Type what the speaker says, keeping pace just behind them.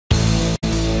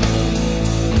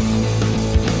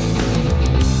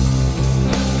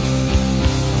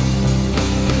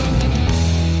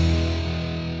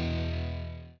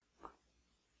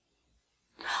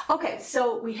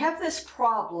so we have this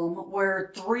problem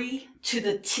where 3 to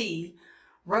the t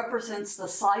represents the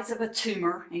size of a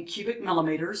tumor in cubic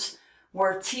millimeters,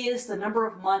 where t is the number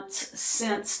of months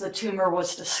since the tumor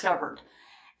was discovered.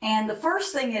 And the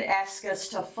first thing it asks us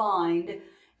to find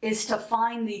is to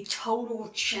find the total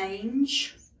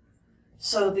change.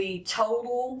 So the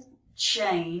total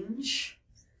change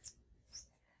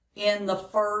in the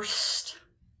first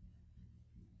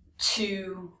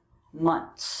 2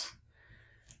 months.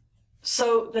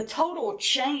 So the total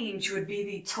change would be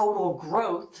the total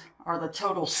growth or the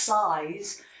total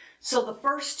size. So the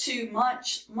first 2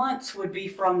 months would be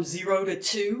from 0 to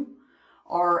 2,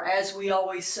 or as we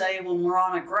always say when we're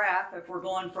on a graph, if we're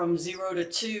going from 0 to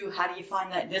 2, how do you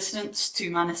find that distance?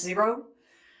 2 minus 0.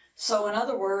 So in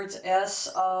other words, s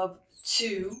of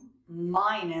 2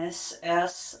 minus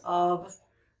s of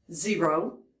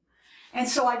 0. And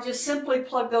so I just simply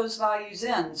plug those values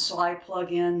in. So I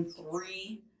plug in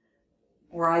 3.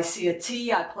 Where I see a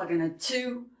t, I plug in a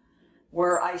 2.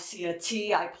 Where I see a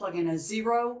t, I plug in a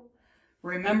 0.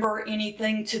 Remember,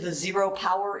 anything to the 0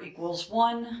 power equals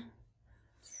 1.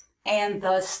 And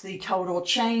thus the total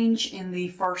change in the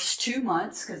first 2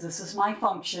 months, because this is my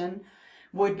function,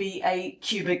 would be 8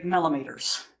 cubic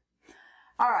millimeters.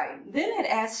 All right, then it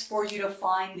asks for you to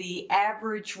find the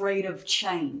average rate of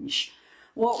change.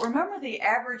 Well, remember, the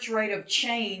average rate of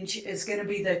change is going to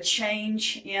be the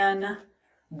change in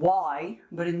y,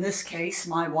 but in this case,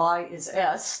 my y is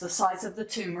s, the size of the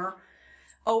tumor,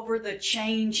 over the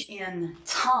change in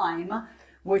time,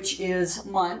 which is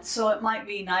months. So it might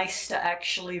be nice to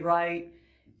actually write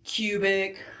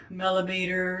cubic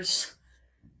millimeters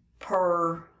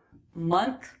per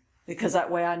month, because that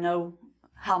way I know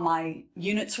how my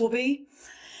units will be.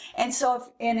 And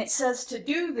so, and it says to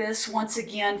do this once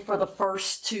again for the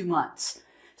first 2 months.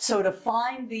 So to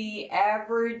find the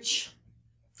average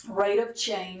rate of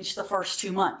change the first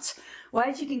 2 months. Well,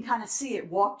 as you can kind of see, it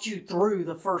walked you through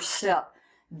the first step.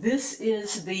 This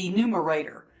is the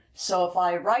numerator. So if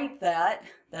I write that,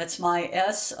 that's my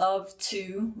s of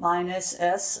 2 minus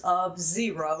s of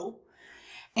 0.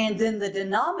 And then the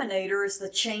denominator is the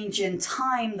change in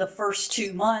time the first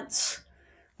 2 months,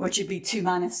 which would be 2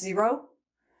 minus 0.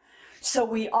 So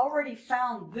we already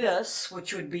found this,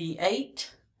 which would be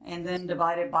 8, and then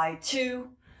divided by 2.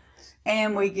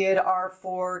 And we get our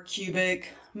 4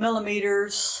 cubic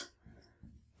millimeters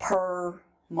per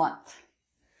month.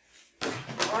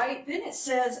 All right, then it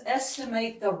says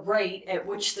estimate the rate at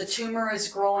which the tumor is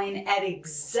growing at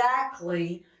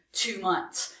exactly 2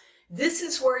 months. This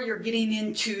is where you're getting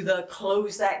into the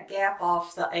close that gap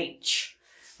off the H.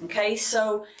 Okay,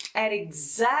 so at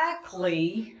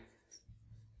exactly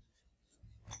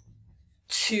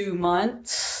 2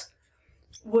 months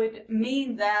would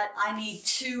mean that I need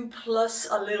 2 plus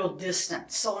a little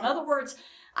distance. So in other words,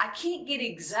 I can't get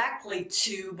exactly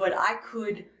 2, but I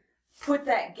could put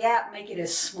that gap, make it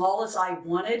as small as I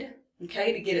wanted,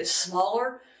 okay, to get it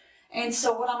smaller. And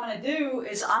so what I'm going to do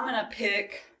is I'm going to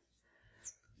pick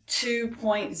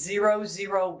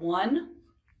 2.001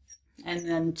 and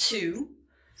then 2.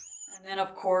 And then,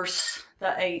 of course,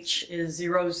 the H is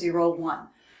 001.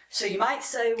 So you might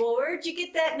say, well, where'd you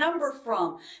get that number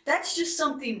from? That's just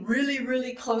something really,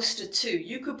 really close to 2.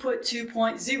 You could put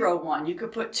 2.01. You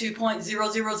could put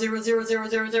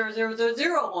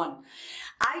 2.00000000001.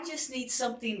 I just need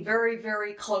something very,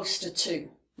 very close to 2.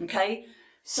 Okay?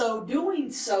 So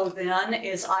doing so then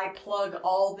is I plug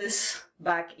all this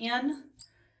back in.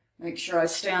 Make sure I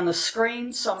stay on the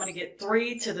screen. So I'm going to get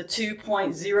 3 to the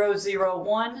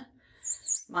 2.001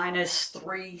 minus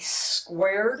 3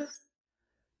 squared.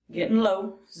 Getting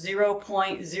low,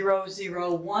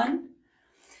 0.001.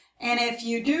 And if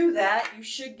you do that, you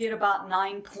should get about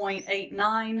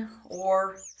 9.89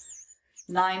 or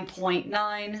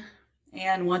 9.9.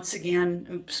 And once again,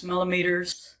 oops,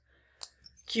 millimeters,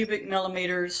 cubic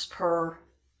millimeters per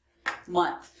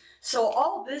month. So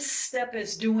all this step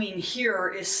is doing here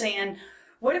is saying,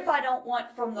 what if I don't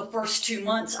want from the first 2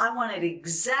 months? I want it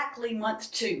exactly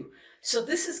month 2. So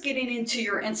this is getting into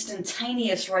your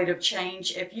instantaneous rate of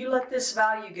change. If you let this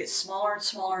value get smaller and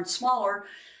smaller and smaller,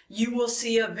 you will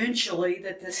see eventually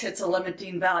that this hits a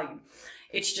limiting value.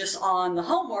 It's just on the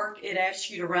homework, it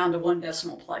asks you to round to 1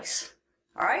 decimal place.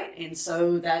 All right, and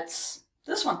so that's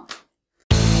this one.